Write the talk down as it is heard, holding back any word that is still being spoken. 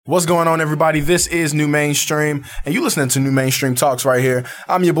What's going on, everybody? This is NuMainstream, and you listening to NuMainstream Talks right here.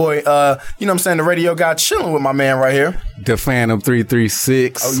 I'm your boy, the radio guy, chilling with my man right here. The Phantom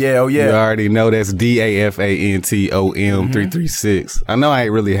 336. Oh, yeah. You already know that's DAFANTOM 336. I know I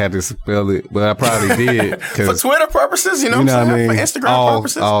ain't really had to spell it, but I probably did. For Twitter purposes, you know what I'm saying? For Instagram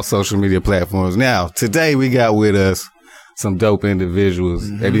purposes. All social media platforms. Now, today we got with us some dope individuals.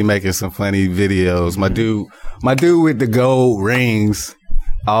 They be making some funny videos. My dude with the gold rings.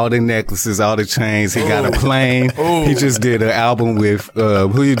 All the necklaces, all the chains. He got a plane. He just did an album with,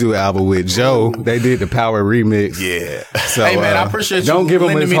 who you do an album with? Joe. They did the Power remix. Yeah. So, hey, man, I appreciate you. Don't give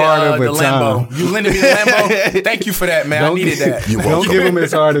him his hard of a time. You lended me the Lambo. Thank you for that, man. I needed that. Don't give him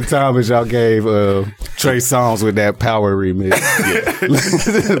as hard a time as y'all gave Trey Songz with that Power remix.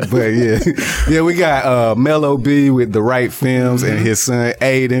 But yeah, we got Mello B with the Wright Films and his son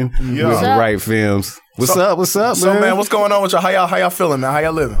Aiden with the Wright Films. What's up, man? So, man, what's going on with y'all? How y'all feeling, man? How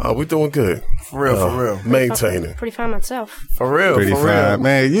y'all living? We doing good. For real. Maintaining. Pretty fine myself. For real.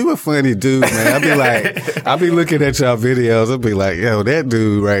 Man, you a funny dude, man. I be looking at y'all videos. I be like, yo, that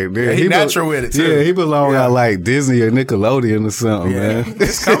dude right there. Yeah, he natural with it, too. Yeah, he belong out like Disney or Nickelodeon or something, man.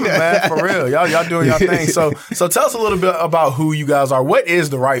 It's coming, man. For real. Y'all doing y'all thing. So tell us a little bit about who you guys are. What is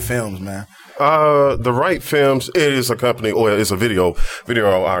the Wright Films, man? The Wright Films, it is a company, or it's a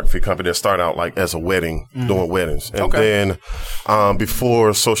videography company that started out like as a wedding, doing weddings. And then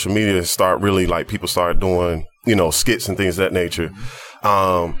before social media started really, like people started doing, skits and things of that nature.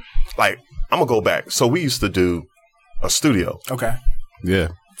 Like, I'm going to go back. So we used to do a studio. Okay. Yeah.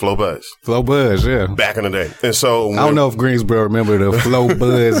 Flow Buzz, yeah. Back in the day. And so I don't know if Greensboro remember the Flow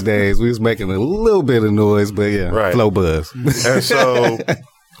Buzz days. We was making a little bit of noise, but yeah, right. Flow Buzz. And so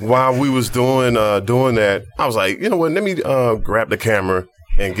while we was doing that, I was like, you know what, let me grab the camera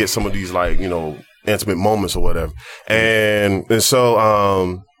and get some of these intimate moments or whatever. And so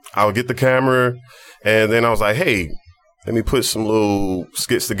I would get the camera, and then I was like, hey, let me put some little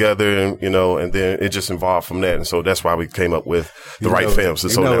skits together, and and then it just evolved from that. And so that's why we came up with the Wright Films.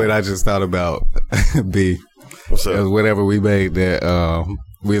 And what I just thought about, B? What's up? Whenever we made that,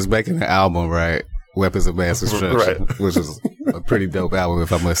 we was making an album, right? Weapons of Mass Destruction, which is a pretty dope album,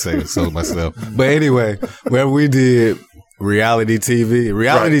 if I must say so myself. But anyway, where we did reality TV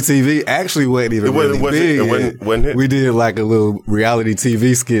TV actually wasn't even big. It wasn't. We did like a little reality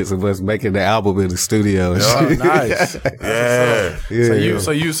TV skits of us making the album in the studio. Oh, nice. Yeah.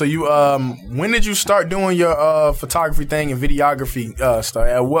 So you when did you start doing your photography thing and videography stuff?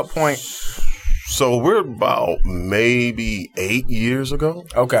 At what point? So we're about maybe 8 years ago.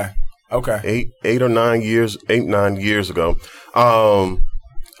 Okay. 8 or 9 years ago.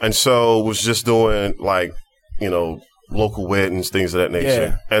 And so was just doing local weddings, things of that nature.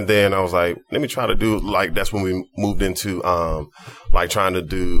 Yeah. And then I was like, let me try to do that's when we moved into trying to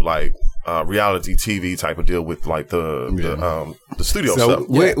do reality TV type of deal with the studio stuff.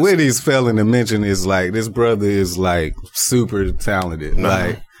 What he's failing to mention is this brother is super talented.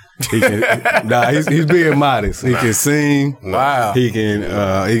 He can, he's being modest. He can sing. Wow. He can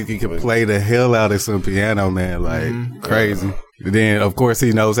play the hell out of some piano, man, crazy. Then, of course,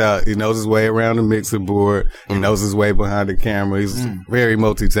 he knows his way around the mixing board. He knows his way behind the camera. He's very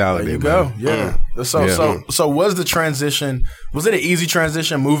multi-talented. There you go. Yeah. So was the transition, was it an easy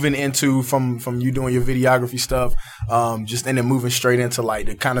transition moving into from you doing your videography stuff, and then moving straight into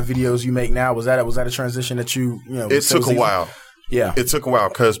the kind of videos you make now? Was that a transition that it took a while. Yeah. It took a while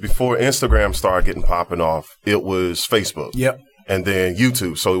because before Instagram started getting popping off, it was Facebook. Yep. And then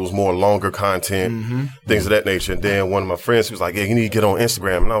YouTube. So it was more longer content, things of that nature. And then one of my friends, he was like, yeah, you need to get on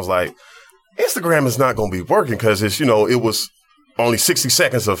Instagram. And I was like, Instagram is not going to be working because it's, it was only 60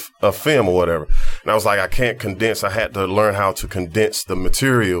 seconds of film or whatever. And I was like, I can't condense. I had to learn how to condense the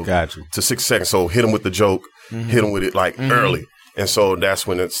material to 60 seconds. So hit them with the joke, hit them with it early. And so that's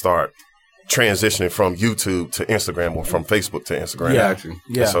when it started transitioning from YouTube to Instagram or from Facebook to Instagram.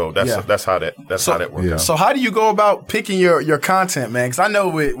 Yeah. So that's how that works out. So how do you go about picking your content, man? Because I know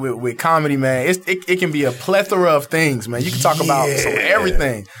with comedy, man, it can be a plethora of things, man. You can talk about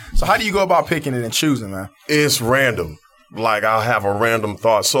everything. So how do you go about picking it and choosing, man? It's random. I'll have a random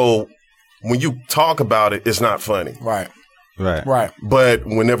thought. So when you talk about it, it's not funny. Right. Right. But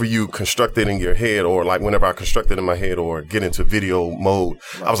whenever you construct it in your head, or whenever I construct it in my head or get into video mode,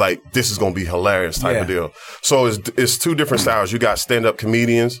 I was like, this is going to be hilarious type of deal. So it's two different styles. You got stand-up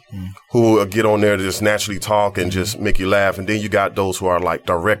comedians who get on there to just naturally talk and just make you laugh. And then you got those who are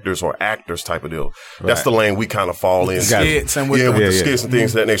directors or actors type of deal. Right. That's the lane we kind of fall in. Skits and with the skits and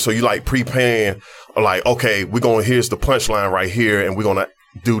things of that nature. So you pre-plan, okay, here's the punchline right here, and we're going to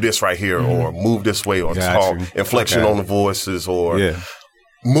do this right here or move this way or talk, inflection on the voices or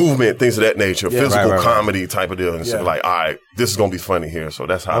movement, things of that nature, physical right. comedy type of deal. And so like, all right, this is going to be funny here. So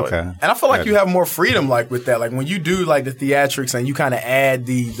that's how And I feel like you have more freedom like with that. Like when you do like the theatrics and you kind of add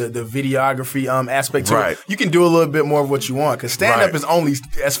the videography aspect to it, you can do a little bit more of what you want. Because stand-up is only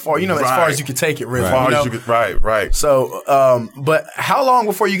as far, as far as you can take it, really. Right. So, but how long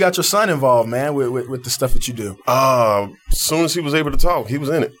before you got your son involved, man, with the stuff that you do? As soon as he was able to talk, he was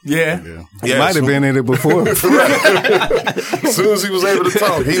in it. Yeah. He might have been in it before. As soon as he was able to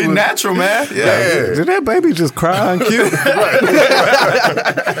talk. He was natural, man. Yeah. Did that baby just cry and cute?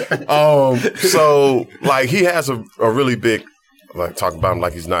 So like he has a really big, like talk about him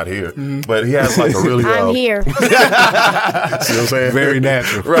like he's not here, but he has like a really I'm here. See what I'm saying? Very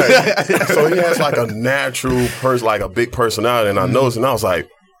natural. Right. So he has like a natural person, like a big personality, and I noticed, and I was like,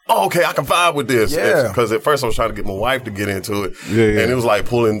 oh, okay, I can vibe with this. Yeah. Because at first I was trying to get my wife to get into it, yeah. and it was like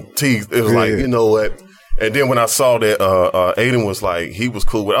pulling teeth. It was like, you know what? And then when I saw that Aiden was like, he was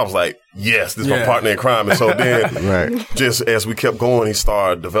cool with it, I was like, yes, this is my partner in crime. And so then, just as we kept going, he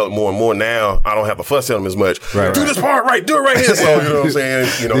started developing more and more. Now, I don't have to fuss at him as much. Right, do this part right, do it right here. So, you know what I'm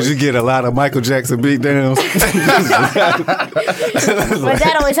saying? Did you get a lot of Michael Jackson beatdowns? My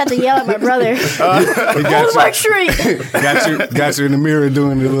dad always had to yell at my brother. He got you in the mirror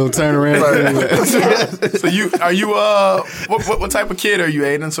doing the little turnaround. So are you what type of kid are you,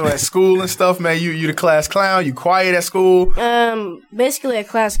 Aiden? So at school and stuff, man, you the class clown? You quiet at school? Basically a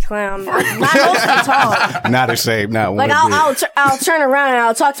class clown. Not mostly tall. Not ashamed, not one. Like I'll turn around and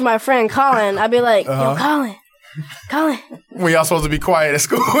I'll talk to my friend Colin. I'll be like, yo, Colin. When y'all supposed to be quiet at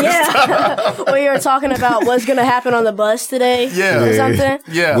school? Yeah. When you're talking about what's gonna happen on the bus today. Or something.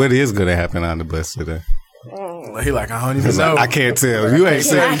 Yeah. What is gonna happen on the bus today? He like, I don't even know. I can't tell. You ain't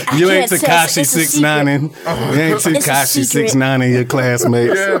Tekashi 6ix9ine. You ain't Tekashi 6ix9ine and your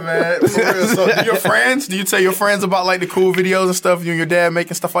classmates. Yeah, man. For real. So your friends, do you tell your friends about like the cool videos and stuff you and your dad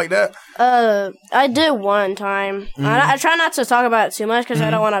making stuff like that? I did one time. I try not to talk about it too much because I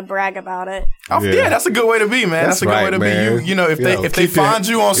don't want to brag about it. Yeah, that's a good way to be, man. That's a good way to be. You know, if they find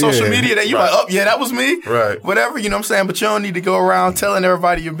you on social media, then you like, oh yeah, that was me. Right. Whatever, you know what I'm saying? But you don't need to go around telling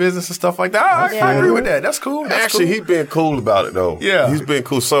everybody your business and stuff like that. I agree with that. That's cool. Actually, he's been cool about it though. Yeah. He's been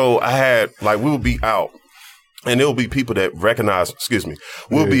cool. So I had we would be out. And there'll be people that recognize,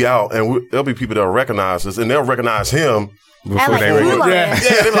 we'll be out and there'll be people that'll recognize us and they'll recognize him before they recognize.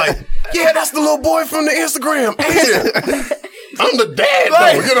 Yeah, they're like, yeah, that's the little boy from the Instagram. Aiden. I'm the dad,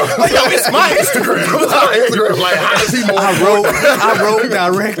 though. You know, it's my Instagram. Like, how does he more? I wrote,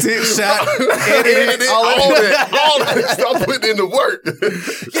 directed, shot, edited, all that stuff. Putting in the work.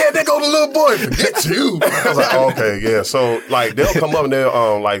 Yeah, there go the little boy. Forget you. I was like, okay, yeah. So, like, they'll come up and they're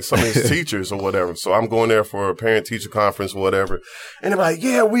like some of his teachers or whatever. So I'm going there for a parent-teacher conference or whatever, and they're like,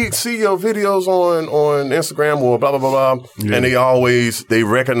 yeah, we see your videos on Instagram or blah blah blah blah, and they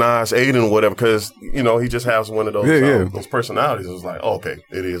recognize Aiden or whatever because he just has one of those those personalities. It was like, okay,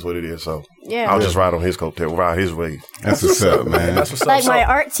 it is what it is. So I'll just ride on his coattail, ride his wave. That's what's up, man. That's what's up. Like my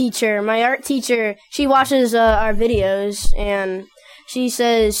art teacher, she watches our videos and she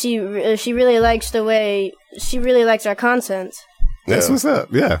says she really likes our content. That's what's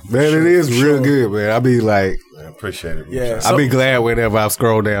up. Yeah, man, it is real good, man. I be like, I appreciate it. Yeah, I be glad whenever I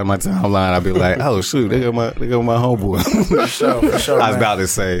scroll down my timeline. I be like, oh shoot, they got my homeboy. For sure. I was about to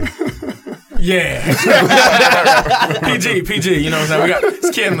say. Yeah. PG, you know what I'm saying? We got this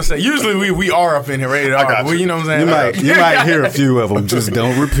kid to say. Usually we are up in here rated R. You know what I'm saying? You might hear a few of them. Just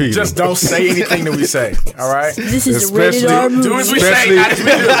don't repeat. Just don't say anything that we say. All right? This is a rated R movie. Do as we say, not as we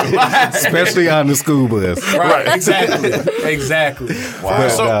do. Especially on the school bus. Right, exactly.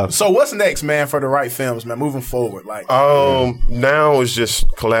 Wow. So what's next, man, for the Wright Films, man, moving forward? Like, now it's just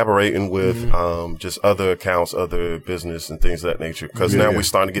collaborating with just other accounts, other business and things of that nature. Because now we're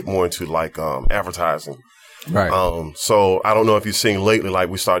starting to get more into like advertising. Right. So I don't know if you've seen lately, like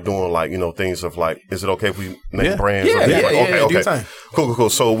we start doing like, things of like, is it okay if we name brands? Yeah. Okay. Cool.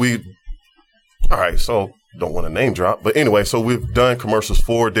 So so don't want to name drop, but anyway, so we've done commercials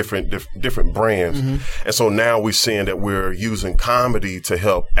for different brands. And so now we're seeing that we're using comedy to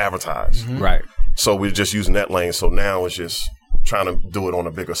help advertise. Right. So we're just using that lane. So now it's just trying to do it on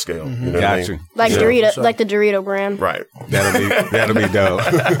a bigger scale. You know what I mean? Like Dorito, like the Dorito brand. Right. That'll be dope.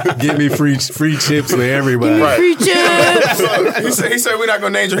 Give me free chips for everybody. Right. Free chips. He said we're not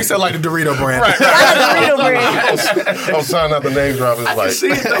gonna name drop. He said like the Dorito brand. Like the Dorito brand. I'm trying not to name drop.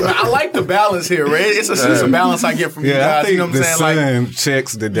 I like the balance here, right? It's a balance I get from you guys. I think you know what I'm saying? Sun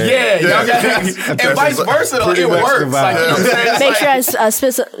checks the day. And vice versa. It works. Like, you know what I'm saying? Make sure I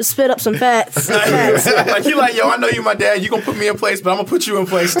spit up some facts. Like you like, yo, I know you my dad. You gonna put me in place, but I'm gonna put you in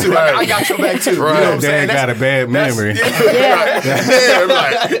place too. I got your back too. Right. You know what I'm Dad saying? got a bad memory.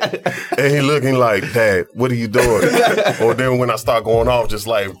 And he looking like, Dad, what are you doing? Or then when I start going off, just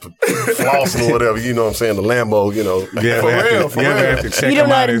like flossing or whatever, you know what I'm saying? The Lambo, you know. Yeah, for real. have to check You don't him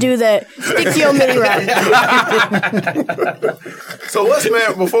know how out to and- do that. Stick to your mini ride. So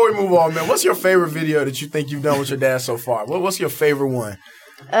man, before we move on, man, what's your favorite video that you think you've done with your dad so far? What's your favorite one?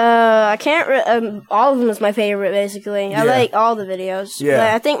 I can't. All of them is my favorite, basically. I like all the videos. Yeah.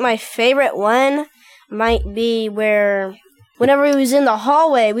 But I think my favorite one might be where, whenever we was in the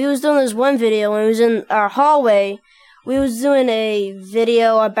hallway, we was doing this one video when we was in our hallway. We was doing a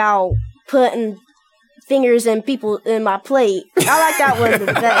video about putting fingers in people in my plate. I like that one the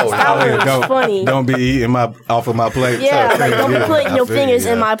best. That one was funny. Don't be eating off of my plate. Yeah, like don't be putting your fingers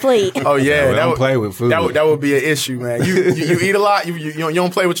in my plate. Oh yeah, don't play with food. That would be an issue, man. You eat a lot. You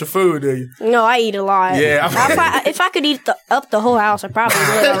don't play with your food, do you? No, I eat a lot. Yeah. If I could eat up the whole house, I probably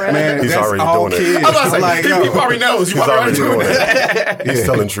would already. Man, He's that's already all doing it. kids. I was about to say, Like, he yo, probably knows. He's already doing it. He's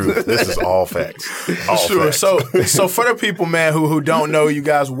telling truth. This is all facts. All Sure. facts. So for the people, man, who don't know you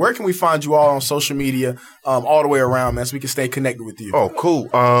guys, where can we find you all on social media, all the way around, man, so we can stay connected with you? Oh, cool.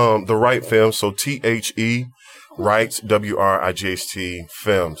 The Wright Films. So THE, Wright, WRIGHT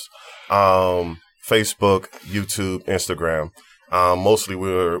Films. Facebook, YouTube, Instagram. Mostly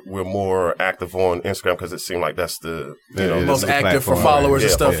we're more active on Instagram because it seemed like that's the Most the active for platform, followers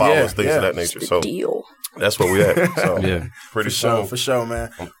and for stuff. followers, things of that nature. So Deal. that's where we at. So Yeah. pretty For sure,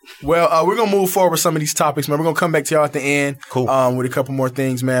 man. Well, we're gonna move forward with some of these topics, man. We're gonna come back to y'all at the end, Cool. with a couple more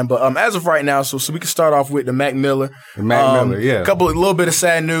things, man. But as of right now, so we can start off with the Mac Miller. The Mac Miller, yeah. A little bit of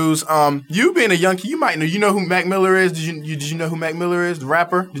sad news. You being a young kid, you might know. You know who Mac Miller is? Did you know who Mac Miller is? The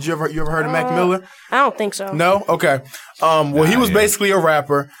rapper? Did you ever heard of Mac Miller? I don't think so. No? Okay. Well, he was basically a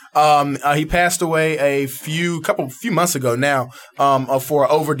rapper. He passed away a few months ago now, for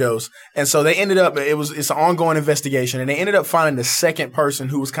an overdose. And so they ended up, it's an ongoing investigation, and they ended up finding the second person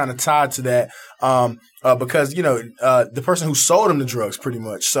who was kind of tied to that, because, the person who sold him the drugs pretty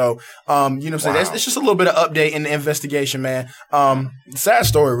much. So, you know what I'm saying? It's just a little bit of update in the investigation, man. Sad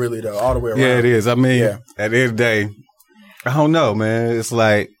story really though, all the way around. Yeah, it is. I mean, Yeah. at the end of the day, I don't know, man. It's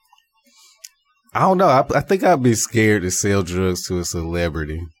like, I don't know. I think I'd be scared to sell drugs to a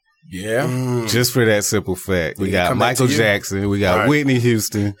celebrity. Yeah. Just for that simple fact. We got come back Michael to you. Jackson. We got Whitney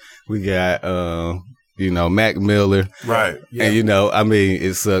Houston. We got, Mac Miller. Right. Yeah. And, I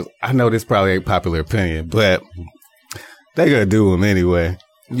mean, I know this probably ain't popular opinion, but they gonna do them anyway.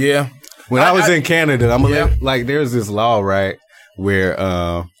 Yeah. When I was in Canada, Yeah. there's this law, right, where,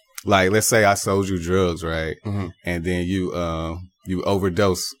 let's say I sold you drugs, right, and then you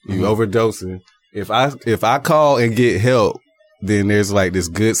overdose, overdosing. If I call and get help, then there's like this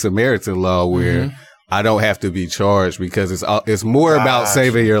Good Samaritan law where I don't have to be charged because it's more about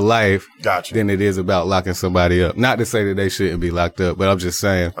saving your life than it is about locking somebody up. Not to say that they shouldn't be locked up, but I'm just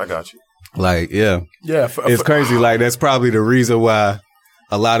saying. I got you. Like, yeah. Yeah. It's crazy. Like, that's probably the reason why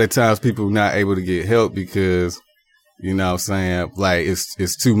a lot of times people not able to get help because, you know what I'm saying? Like,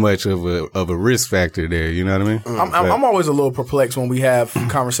 it's too much of a risk factor there. You know what I mean? I'm always a little perplexed when we have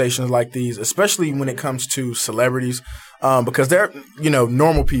conversations like these, especially when it comes to celebrities, because they're,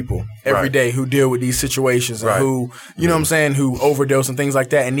 normal people every day who deal with these situations and who, you know what I'm saying, who overdose and things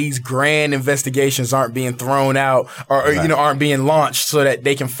like that. And these grand investigations aren't being thrown out or aren't being launched so that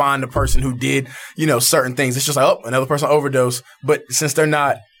they can find the person who did, certain things. It's just like, oh, another person overdosed. But since they're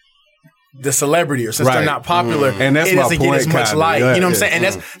not the celebrity or since they're not popular, and that's it my doesn't point, get as much kinda. light. Yeah, You know what I'm saying?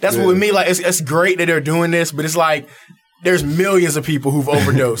 And that's what with me, like, it's great that they're doing this, but it's like there's millions of people who've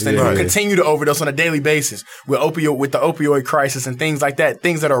overdosed and who continue to overdose on a daily basis with the opioid crisis and things like that,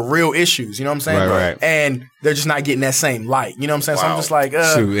 things that are real issues. You know what I'm saying? Right. And they're just not getting that same light. You know what I'm saying? So I'm just like,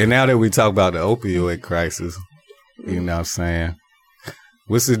 Shoot, and now that we talk about the opioid crisis, you know what I'm saying?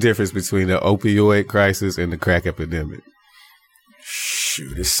 What's the difference between the opioid crisis and the crack epidemic?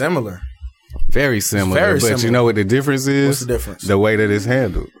 shoot, it's similar. Very similar. Very but similar. you know what the difference is? What's the difference? The way that it's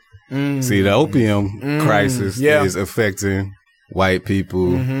handled. See, the opium crisis is affecting white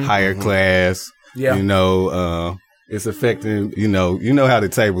people, higher class. Yeah. It's affecting, you know how the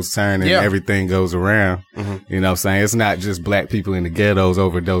tables turn and everything goes around. You know what I'm saying? It's not just black people in the ghettos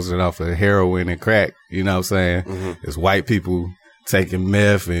overdosing off of heroin and crack. You know what I'm saying? It's white people taking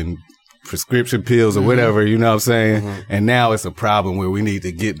meth and prescription pills or whatever, you know what I'm saying? And now it's a problem where we need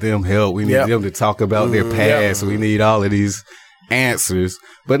to get them help. We need them to talk about their past. We need all of these answers.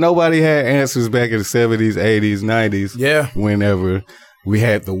 But nobody had answers back in the 70s, 80s, 90s. Yeah. Whenever, we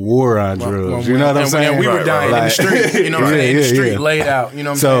had the war on drugs. You know what I'm saying? We were dying in the street. You know what I'm saying? In the street, laid out. You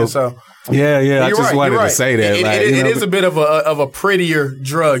know what I'm saying? So. Yeah. I just wanted to say that. It is a bit of a prettier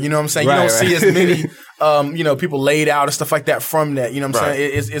drug. You know what I'm saying? You don't see as many, people laid out and stuff like that from that. You know what I'm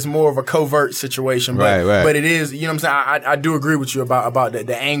saying? It's more of a covert situation. But, but it is, you know what I'm saying? I do agree with you about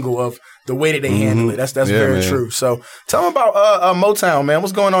the angle of the way that they handle it. That's very true. So tell them about Motown, man.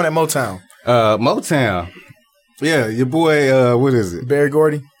 What's going on at Motown? Motown. Yeah, your boy, what is it? Barry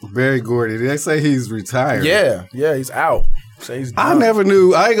Gordy. Barry Gordy. They say he's retired. Yeah, he's out. I never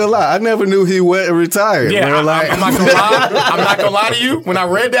knew. I ain't gonna lie. I never knew he wasn't retired. Yeah, I'm not gonna lie. I'm not gonna lie to you. When I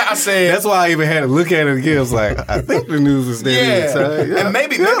read that, I said that's why I even had to look at it again. I was like, I think the news was there. Yeah, and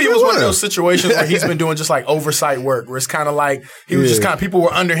maybe it was one of those situations where he's been doing just like oversight work, where it's kind of like he was just kind of people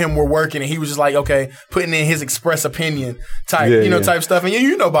were under him, were working, and he was just like, okay, putting in his express opinion type, type stuff. And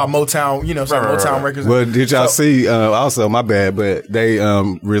you know about Motown, Motown records. Well, did y'all see? Also, my bad, but they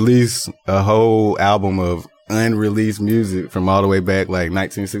released a whole album of unreleased music from all the way back like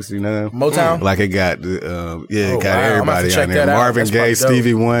 1969. Motown? Like it got everybody on there. Marvin Gaye,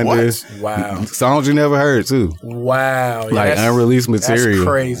 Stevie Wonder. Wow. Songs you never heard too. Wow. Yeah, like unreleased material. That's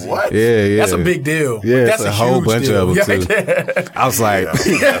crazy. What? Yeah. That's a big deal. Yeah, that's a whole bunch deal. of them too. I was like,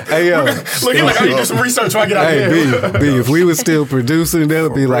 hey yo. Look, you're like, I need to do some research when I get out here. B, if we were still producing, that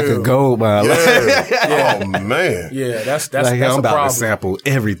would be like a gold mine. Oh man. Yeah, that's like, that's I'm a about problem. to sample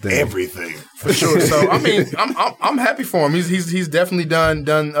everything. For sure. So I mean, I'm happy for him. He's definitely done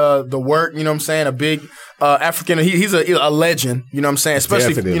the work. You know what I'm saying? A big African. He's a legend. You know what I'm saying?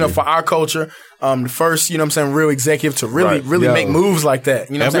 Especially Definitely. For our culture. The first you know what I'm saying real executive to really make moves like that.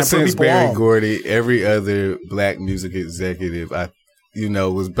 You know what I'm saying? Ever since Barry Gordy, every other black music executive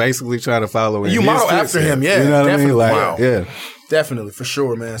was basically trying to follow in you his model footsteps. after him. Yeah, you know what definitely. I mean? Wow. Yeah. Definitely, for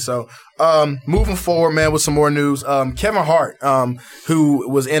sure, man. So, moving forward, man, with some more news. Kevin Hart, who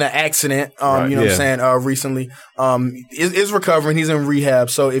was in an accident, recently, is recovering. He's in rehab.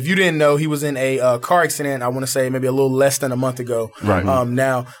 So, if you didn't know, he was in a car accident, I want to say maybe a little less than a month ago. Right.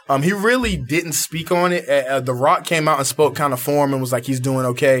 Now, he really didn't speak on it. The Rock came out and spoke kind of for him and was like, he's doing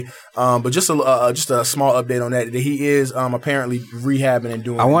okay. But just a small update on that he is apparently rehabbing and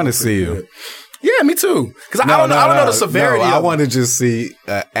doing. I want to see him. Yeah, me too. Because I don't know the severity. I want to just see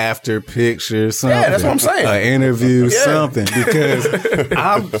an after picture, something. Yeah, that's what I'm saying. An interview, something. Because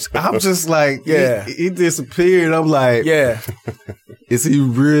I'm just like, he disappeared. I'm like, is he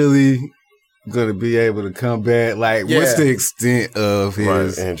really going to be able to come back? Like, what's the extent of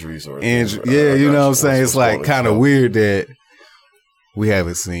his injuries or Yeah, you know what I'm saying? It's like kind of weird that we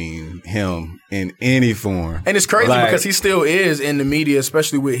haven't seen him in any form. And it's crazy because he still is in the media,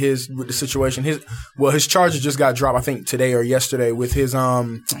 especially with the situation. His charges just got dropped, I think today or yesterday, with his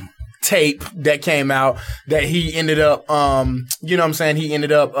tape that came out that he ended up you know what I'm saying, he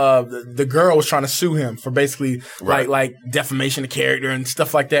ended up the girl was trying to sue him for basically like defamation of character and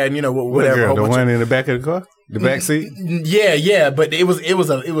stuff like that, and whatever. What girl, the one in the back of the car? The back seat? Yeah, but it was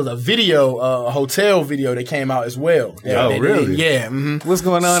a video, a hotel video that came out as well. Really? Yeah. Mm-hmm. What's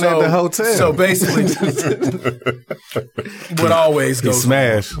going on at the hotel? So basically, what always goes. He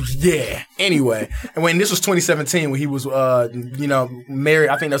smashed. Yeah. Anyway, and when this was 2017, when he was married,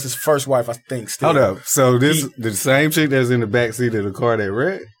 I think that's his first wife. I think still. Hold up. So the same chick that's in the back seat of the car that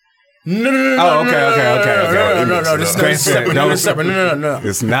wrecked? No. This is separate. No.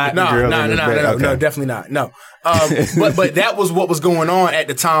 It's not. No, definitely not. No. But that was what was going on at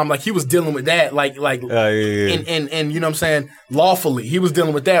the time. Like he was dealing with that, and you know what I'm saying, lawfully. He was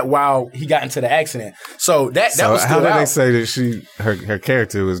dealing with that while he got into the accident. So that was how did they say that her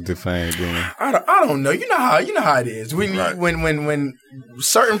character was defamed? I don't know. You know how it is when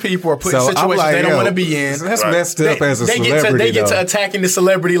certain people are put in situations they don't want to be in. That's messed up as a celebrity. They get to attacking the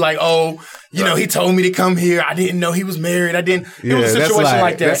celebrity like, he told me to come here. I didn't know he was married. I didn't. It was a situation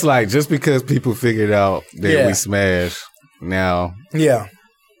like that. That's like just because people figured out that we smashed now. Yeah.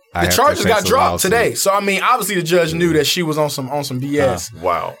 The charges got dropped today. So, I mean, obviously the judge knew that she was on some BS.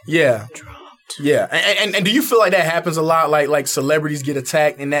 Wow. Yeah. Yeah. And do you feel like that happens a lot? Like celebrities get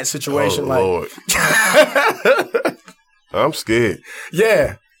attacked in that situation? Lord. I'm scared.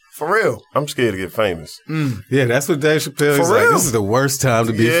 Yeah. For real. I'm scared to get famous. Yeah, that's what Dave Chappelle is like. This is the worst time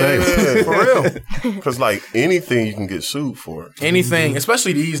to be famous. For real. Because anything you can get sued for. Anything,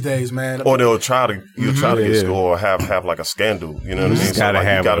 especially these days, man. Or they'll try to get sued or have like a scandal. You know what I mean? You gotta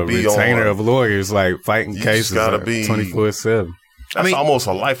have a retainer of lawyers fighting cases 24/7. That's almost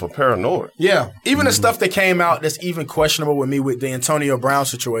a life of paranoia. Yeah. Even the stuff that came out that's even questionable with me with the Antonio Brown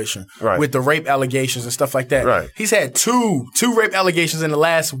situation. Right. With the rape allegations and stuff like that. Right. He's had two rape allegations in the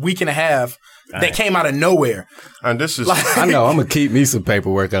last week and a half that came out of nowhere. And this is, I know I'm gonna keep me some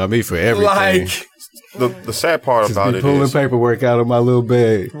paperwork on me for everything. The sad part Just about be it pulling is paperwork out of my little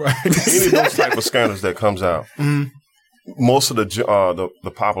bag. Right. any of those type of scandals that comes out. Most of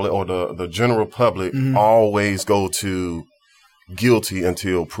the popular or the general public always go to guilty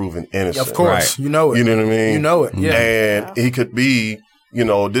until proven innocent. Of course, you know it. You know what I mean? You know it. Yeah. And he could be,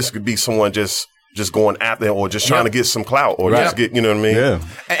 this could be someone just going after him or just trying to get some clout or just get, you know what I mean? Yeah.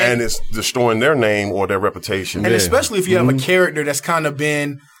 And it's destroying their name or their reputation. And especially if you have a character that's kind of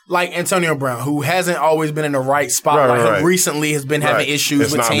been like Antonio Brown, who hasn't always been in the right spot. Who recently has been having issues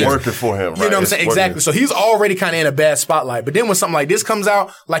it's with not teams. working for him. You know what I'm saying? Exactly. So he's already kind of in a bad spotlight. But then when something like this comes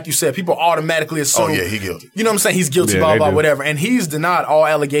out, like you said, people automatically assume, he guilty. You know what I'm saying? He's guilty, blah, blah, whatever. And he's denied all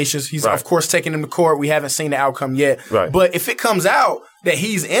allegations. He's, of course, taking them to court. We haven't seen the outcome yet. Right. But if it comes out that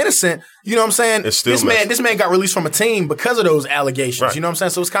he's innocent, you know what I'm saying? It's still this man got released from a team because of those allegations. Right. You know what I'm saying?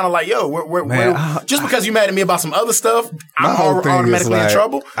 So it's kind of like, just because you mad at me about some other stuff, I'm automatically in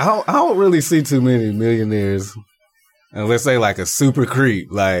trouble. I don't really see too many millionaires, and let's say like a super creep,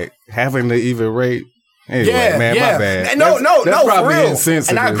 like having to even rape. Anyway, my bad. No, for real.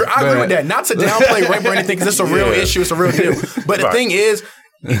 Insensitive, and I agree with that. Not to downplay rape or anything, because it's a real issue. It's a real deal. But the thing is,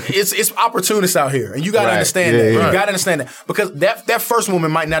 it's opportunists out here, and you got to understand that. You got to understand that, because that first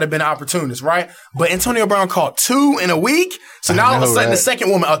woman might not have been an opportunist, right? But Antonio Brown caught 2 in a week, so now all of a sudden the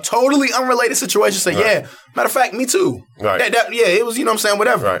second woman, a totally unrelated situation, say, matter of fact, me too. Right. It was, you know what I'm saying,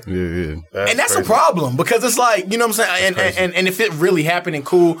 whatever. Right. Yeah. And that's a problem, because it's like, you know what I'm saying, and if it really happened and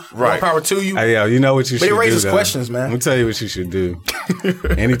cool, more power to you. You know what you should do. But it raises questions, man. Let me tell you what you should do.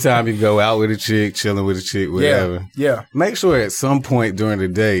 Anytime you go out with a chick, chilling with a chick, whatever. Yeah. Make sure at some point during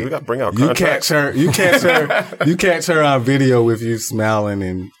the day, we got to bring out you catch her on video with you smiling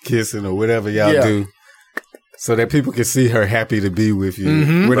and kissing or whatever y'all do, so that people can see her happy to be with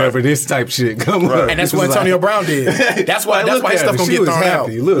you. Whenever this type shit come up, and that's what Antonio Brown did. That's why his stuff gonna get thrown out.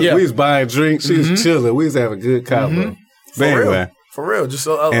 Look, we was buying drinks, she was chilling, we was having a good convo. But anyway. For real, just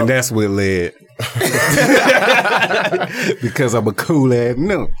and that's what led. Because I'm a cool ass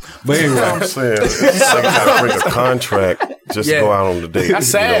no. But anyway, I'm saying, it's like you gotta bring a contract just to go out on the date. That's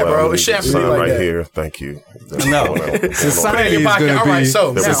sad, bro. It shouldn't be like right that. here. Thank you. No, society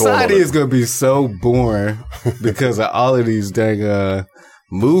is gonna be so boring because of all of these dang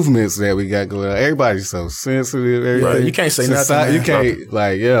movements that we got going on. Everybody's so sensitive. Everything. You can't say nothing. Man. You can't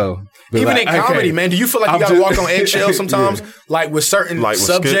even in comedy, man. Do you feel like you got to walk on eggshells sometimes, like with certain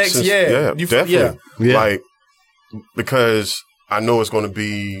subjects? Definitely. Like, because I know it's going to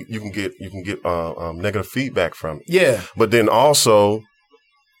be you can get negative feedback from it. Yeah, but then also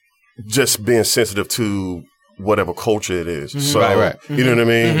just being sensitive to whatever culture it is. So you know what I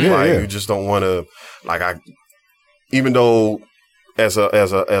mean? You just don't want to even though as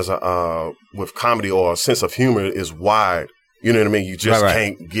a with comedy or a sense of humor is wide. You know what I mean? You just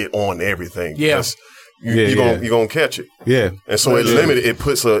can't get on everything. Yeah. You're gonna catch it. Yeah. And so it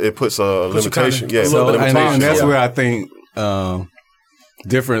puts a limitation. And that's where I think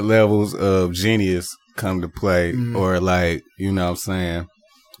different levels of genius come to play, or like, you know what I'm saying,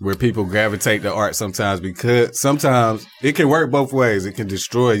 where people gravitate to art sometimes, because sometimes it can work both ways. It can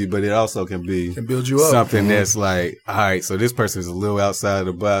destroy you, but it also can build you up. Something that's like, all right, so this person is a little outside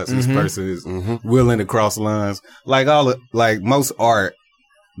the box. This person is willing to cross lines. Like most art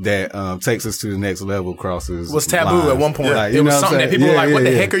that takes us to the next level crosses was taboo lines. At one point. Like, it was something that people were like, what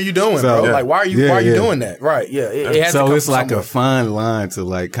the heck are you doing, bro? Like, why are you doing that? Right. Yeah. It has so it's like a fine line to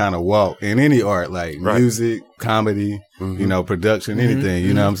like kind of walk in any art, like music, comedy, you know, production, anything,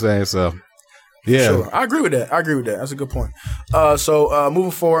 you know what I'm saying? So yeah. Sure. I agree with that. That's a good point. So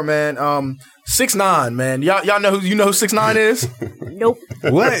moving forward, man, 6ix9ine, man. Y'all know who 6ix9ine is? Nope.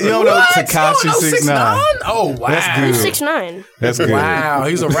 What? You don't know Tekashi 6ix9ine? Oh, wow. That's good. 6ix9ine. That's good. Wow.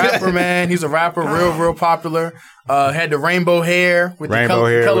 He's a rapper, man. He's a rapper, real popular. Had the rainbow hair with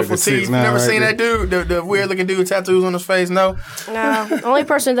the colorful teeth. You never seen that dude? The weird looking dude with tattoos on his face? No? No. The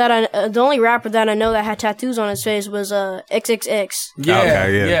only rapper that I know that had tattoos on his face was XXX.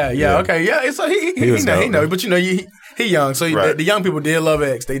 Yeah. Okay. Yeah. So he know. But you know, he young. So the young people did love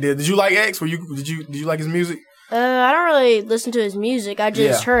X. They did. Did you like X? Did you like his music? I don't really listen to his music. I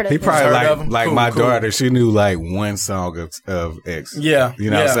just heard it. He probably like my daughter. She knew like one song of X. Yeah, you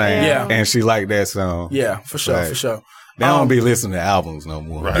know what I'm saying. Yeah, and she liked that song. Yeah, for sure. They don't be listening to albums no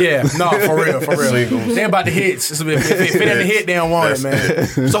more. Right. Yeah, no, for real. They about the hits. If it ain't a hit, they don't want it, man.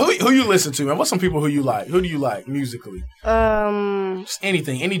 So who you listen to, man? What's some people who you like? Who do you like musically? Just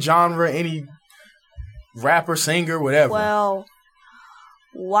anything, any genre, any rapper, singer, whatever. Well,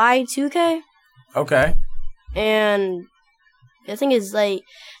 Y2K. Okay. And I think it's like,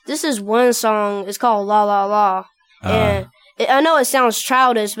 this is one song, it's called La La La. And I know it sounds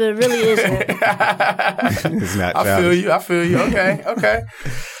childish, but it really isn't. It's not childish. I feel you. Okay. All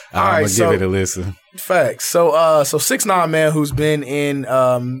right, I'm gonna give it a listen. Facts. So 6ix9ine, man, who's been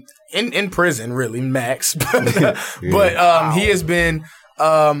in prison, really, max. But he has been,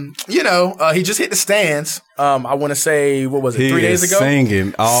 he just hit the stands. I want to say, what was it, 3 days ago?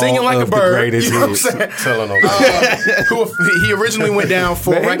 Singing like a bird. You know what I'm saying? He originally went down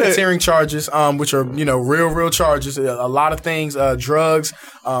for racketeering charges, which are, real charges. A lot of things, drugs,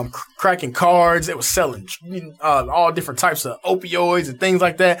 cracking cards. They were selling all different types of opioids and things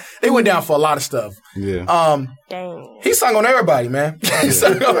like that. They went down for a lot of stuff. Yeah. Dang. He sung on everybody, man.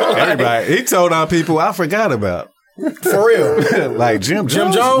 Everybody. He told on people I forgot about. For real. Like Jim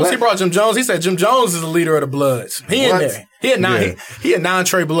Jones. He brought Jim Jones. He said Jim Jones is the leader of the Bloods. He in there. He had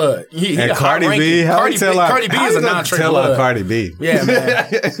non-Trey blood. He and Cardi B. Cardi B is a non-Trey blood. Cardi B. Yeah,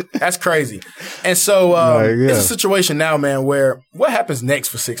 man. That's crazy. And so it's a situation now, man, where what happens next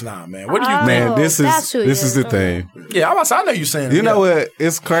for 6ix9ine, man? What do you think? Man, this is the thing. Yeah, I know you're saying it. You know what?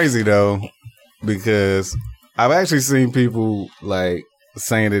 It's crazy though, because I've actually seen people like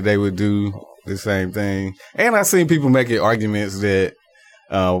saying that they would do the same thing. And I've seen people making arguments that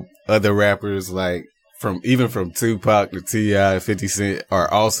other rappers, like from Tupac to T.I. 50 Cent, are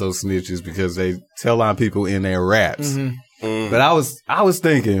also snitches because they tell on people in their raps. But I was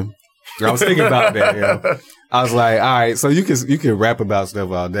thinking about that. Yeah. I was like, all right, so you can rap about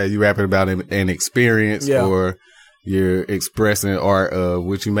stuff all day. You rapping about an experience, or you're expressing art of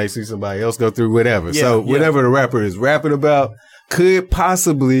which you may see somebody else go through, whatever. So whatever the rapper is rapping about could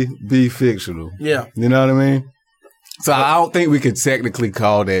possibly be fictional. Yeah. You know what I mean? So I don't think we could technically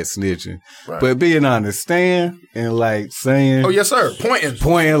call that snitching. Right. But being on the stand and like saying, oh, yes, sir.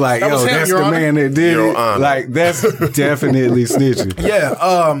 Pointing like, that's the man that did it. Like, that's definitely snitching.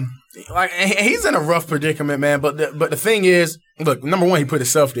 Yeah. Like, he's in a rough predicament, man. But the thing is, look, number one, he put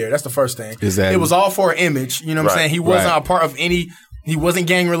himself there. That's the first thing. Exactly. It was all for an image. You know what I'm saying? He wasn't a part of any. He wasn't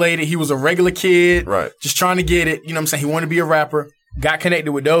gang related. He was a regular kid, just trying to get it. You know what I'm saying? He wanted to be a rapper. Got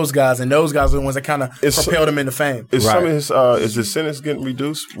connected with those guys, and those guys are the ones that kind of propelled him into fame. Is some of his is his sentence getting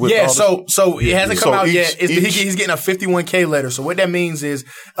reduced? So it hasn't come out yet. He's getting a 51K letter. So what that means is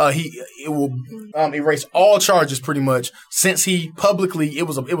it will erase all charges pretty much since he publicly it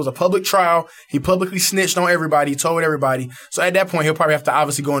was a public trial. He publicly snitched on everybody. He told everybody. So at that point, he'll probably have to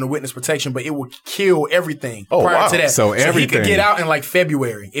obviously go into witness protection, but it will kill everything prior to that. So everything. He could get out in like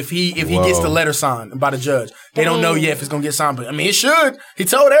February if he gets the letter signed by the judge. They don't know yet if it's gonna get signed, but I mean it should. He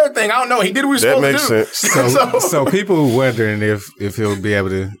told everything. I don't know. He did what he was supposed to do. That makes sense. So people wondering if he'll be able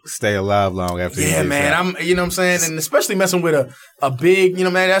to stay alive long after. Yeah, man. You know what I'm saying, and especially messing with a big, you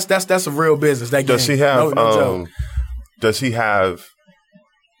know, man. That's a real business. That does he have? Does he have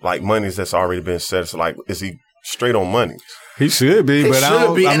like monies that's already been set? So like, is he straight on money? He should be, but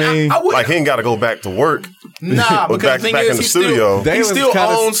I mean, like he ain't got to go back to work. Nah, because the thing is, in the studio.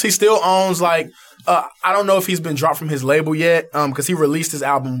 He still owns like. I don't know if he's been dropped from his label yet, because he released his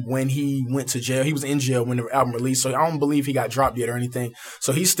album when he went to jail. He was in jail when the album released, so I don't believe he got dropped yet or anything.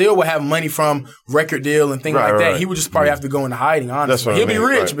 So he still will have money from record deal and things like that. He would just probably have to go into hiding, honestly. He'll be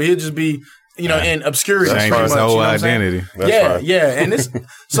rich, but he'll just be, you know, in obscurity. Change his whole identity. Yeah. And this,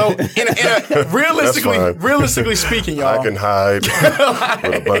 so realistically speaking, y'all. I can hide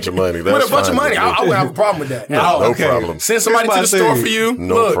with a bunch of money. That's with a bunch of money. I wouldn't have a problem with that. No problem. Send somebody to the store for you.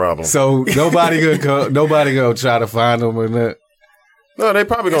 No problem. So nobody gonna try to find them or not. No, they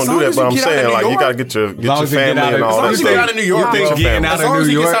probably gonna do that, but I'm saying like you gotta get your family and all that. As long as you get out of New York, getting out of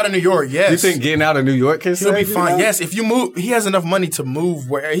New York, gets out of New York, yes. You think getting out of New York can he'll be fine? Yes, if you move, he has enough money to move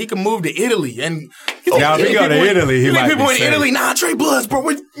where he can move to Italy. And now if he go to Italy, he might be people in Italy. Nah, Trey Bloods, bro.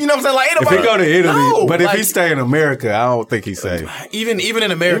 You know what I'm saying? Like, if he go to Italy, but if he stay in America, I don't think he's safe. Even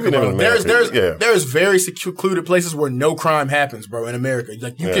in America, bro. There's very secluded places where no crime happens, bro. In America,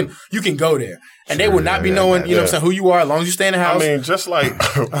 like you can go there. And they will not be knowing, you know what I'm saying, who you are as long as you stay in the house. I mean, just like,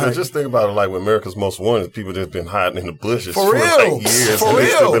 just think about it like when America's Most Wanted, people just been hiding in the bushes for real. Like years. For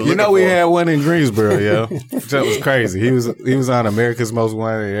real. You know, we had one in Greensboro, yo. That was crazy. He was on America's Most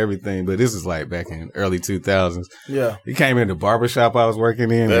Wanted and everything, but this is like back in early 2000s. Yeah. He came in the barbershop I was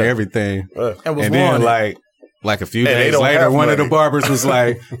working in and everything. And then like a few days later, one of the barbers was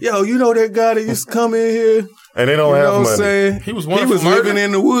like, yo, you know that guy that used to come in here? And they don't have money. Saying? He was living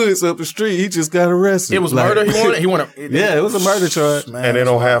in the woods up the street. He just got arrested. It was murder. He wanted. Yeah, it was a murder charge. Man, and they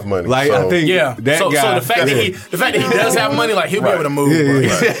don't have money. Like I think, that guy. So the fact that he does have money, like he'll be able to move.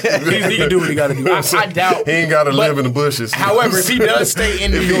 He can do what he got to do. I doubt he ain't got to live in the bushes. However, if he does stay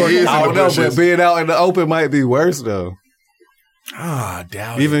in New York, I don't know. But being out in the open might be worse though.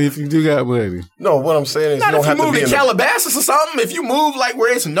 Doubt Even it. if you do got money. No, what I'm saying is Not you don't if have you to move be to in Calabasas or something. If you move like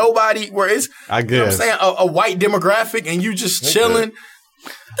where it's nobody, where it's, I you know what I'm guess. saying, a white demographic and you just chilling.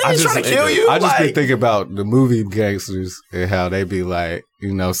 They just trying to kill you. I just like, been thinking about the movie gangsters and how they be like,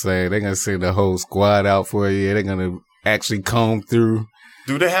 you know, saying they're gonna send the whole squad out for you. They're gonna actually comb through.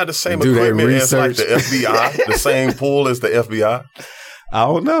 Do they have the same Do their equipment as like the research. FBI? The same pool as the FBI? I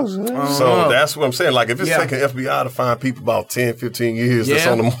don't know. So that's what I'm saying. Like, if it's taking FBI to find people about 10, 15 years that's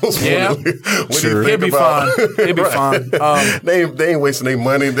on the most It'd be fine. It'd be fine. They ain't wasting their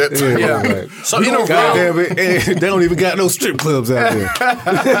money that time. Yeah. So in a Goddamn it, they don't even got no strip clubs out there.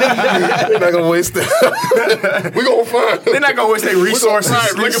 They're not going to waste that. We're going to find they're not gonna waste their resources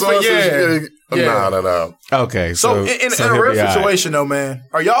looking for No. Okay. So in a real situation though, man,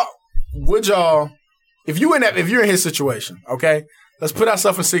 would y'all if you're in his situation, okay? Let's put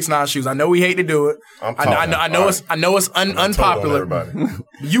ourselves in 6ix9ine shoes. I know we hate to do it. I know it's unpopular.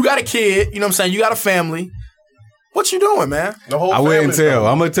 You got a kid, you know what I'm saying? You got a family. What you doing, man? The whole I wouldn't tell. family.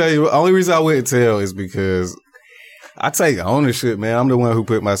 I'm gonna tell you. Only reason I wouldn't tell is because I take ownership, man. I'm the one who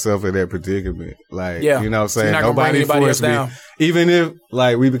put myself in that predicament. Like, you know what I'm saying? You're not gonna bring Nobody anybody else forced me. down. Even if,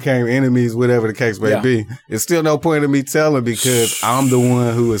 like, we became enemies, whatever the case may be, it's still no point in me telling because I'm the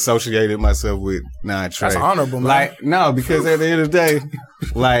one who associated myself with Trey. That's honorable, man. Like, no, because at the end of the day,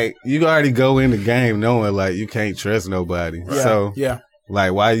 like, you already go in the game knowing, like, you can't trust nobody. Yeah. So, yeah.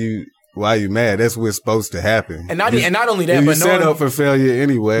 like, why you mad? That's what's supposed to happen. And not only that, you but set up for failure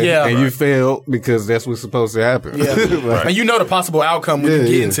anyway, and you failed because that's what's supposed to happen. Yeah, Like, and you know the possible outcome when you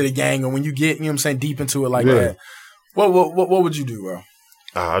get into the gang or when you get, you know what I'm saying, deep into it like that. What would you do, bro?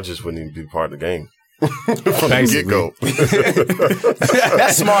 I just wouldn't even be part of the game. From the get-go.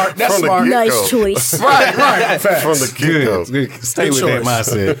 That's smart. That's smart. Nice choice. Right. Facts. From the get-go. Good. Stay with that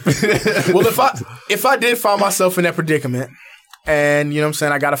mindset. Well, if I did find myself in that predicament, and, you know what I'm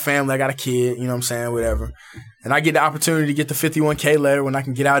saying, I got a family, I got a kid, you know what I'm saying, whatever, and I get the opportunity to get the 51K letter when I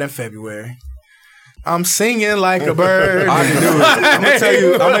can get out in February, I'm singing like a bird. I can do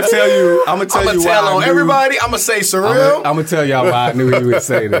it. I'm gonna tell you why I knew. Everybody, I'm gonna say Surreal. I'm gonna tell y'all why I knew he would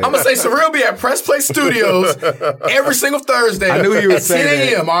say that. I'm gonna say Surreal be at Press Play Studios every single Thursday. I knew he would say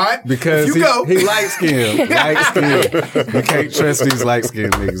 10 a.m. that. All right, because he light skinned. You can't trust these light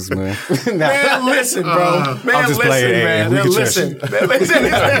skinned niggas, man. Man, listen, bro. I'm just playing, man. Listen.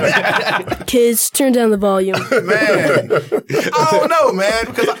 Kids, turn down the volume. Man, I don't know, man,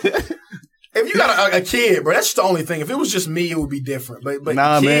 because if you got a kid, bro, that's just the only thing. If it was just me, it would be different. But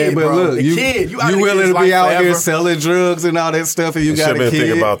nah, kid, man. But bro, look, you willing to be out here selling drugs and all that stuff, and you got a kid.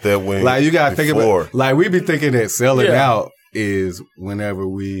 Think about that when like you got to think about. Like we be thinking that selling out is whenever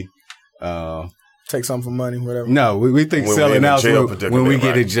we take something for money, whatever. No, we think when selling out when we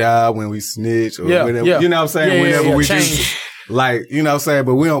get a right. job, when we snitch, or whatever. You know what I'm saying? Whenever we just like, you know what I'm saying.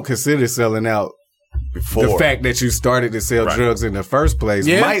 But we don't consider selling out. Before. The fact that you started to sell drugs in the first place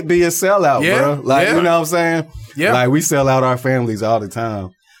might be a sellout, bro. Like, you know what I'm saying? Yeah. Like, we sell out our families all the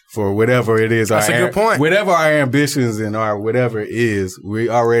time for whatever it is. That's a good point. Whatever our ambitions and our whatever it is, we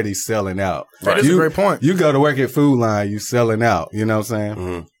already selling out. That is a great point. You go to work at Food Line, you selling out. You know what I'm saying?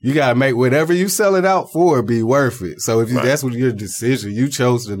 Mm-hmm. You got to make whatever you sell it out for be worth it. So if that's what your decision, you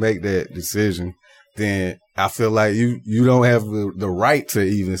chose to make that decision, then I feel like you don't have the right to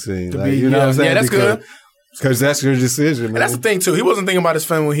even sing. Like, you know what I'm saying? Yeah, that's good. Because that's your decision, man. And that's the thing, too. He wasn't thinking about his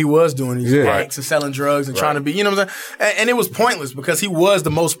family when he was doing these acts and selling drugs and trying to be, you know what I'm saying? And it was pointless because he was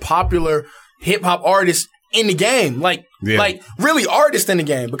the most popular hip-hop artist in the game. Like really artist in the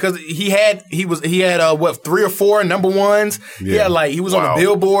game because he had 3 or 4 number ones. Yeah, like he was on the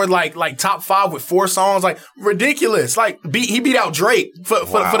Billboard like top 5 with 4 songs. Like ridiculous. Like he beat out Drake for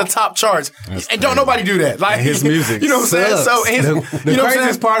the top charts. That's and don't nobody do that. Like and his music, you know what I'm saying? So the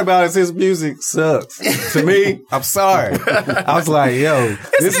craziest part about it is his music sucks. To me, I'm sorry. I was like, yo,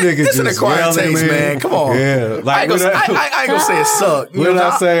 this nigga just an acquired taste, man. Come on. Yeah, like I ain't gonna say it sucked. What did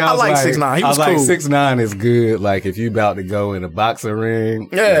I say? I like 6ix9ine. He was cool. I was like 6ix9ine is good. Like if you about to go in a boxing ring,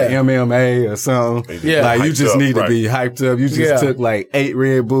 MMA or something, like you just need to be hyped up. You just took like 8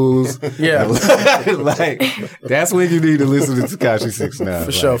 Red Bulls, like that's when you need to listen to Tekashi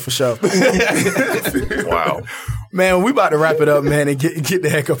 6ix9ine. For sure. Wow, man, we about to wrap it up, man, and get the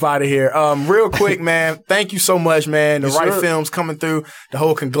heck up out of here. Real quick, man, thank you so much, man. The Wright Films coming through, the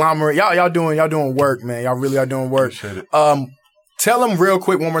whole conglomerate. Y'all doing work, man. Y'all really are doing work. Appreciate it. Tell them real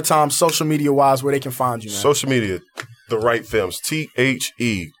quick one more time, social media wise, where they can find you, man. Social media, The Wright Films, THEWRIGHT,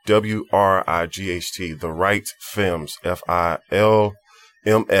 The Wright Films, FILMS,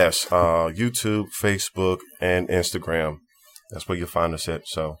 YouTube, Facebook, and Instagram. That's where you'll find us at.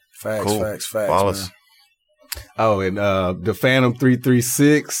 So facts. Follow us. Oh, and the Phantom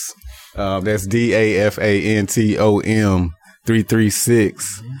 336. That's DAFANTOM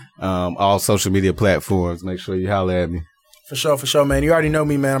 336. All social media platforms. Make sure you holler at me. For sure, man. You already know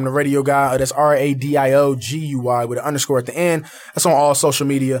me, man. I'm the radio guy. That's RADIOGUY with an underscore at the end. That's on all social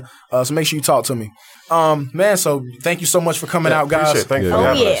media. So make sure you talk to me. Man, so thank you so much for coming out, guys. Thank you for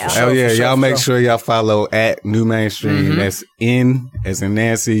having us. Hell yeah. Y'all make sure y'all follow at NuMainstream. That's N as in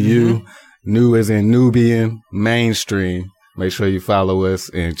Nancy, U, New as in Nubian, Mainstream. Make sure you follow us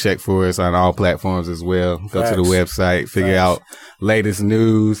and check for us on all platforms as well. Go to the website, figure out latest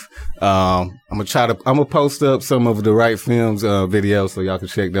news. I'm gonna post up some of the Wright Films videos so y'all can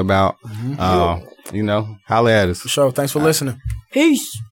check them out. You know, holla at us. For sure. Thanks for listening. Peace.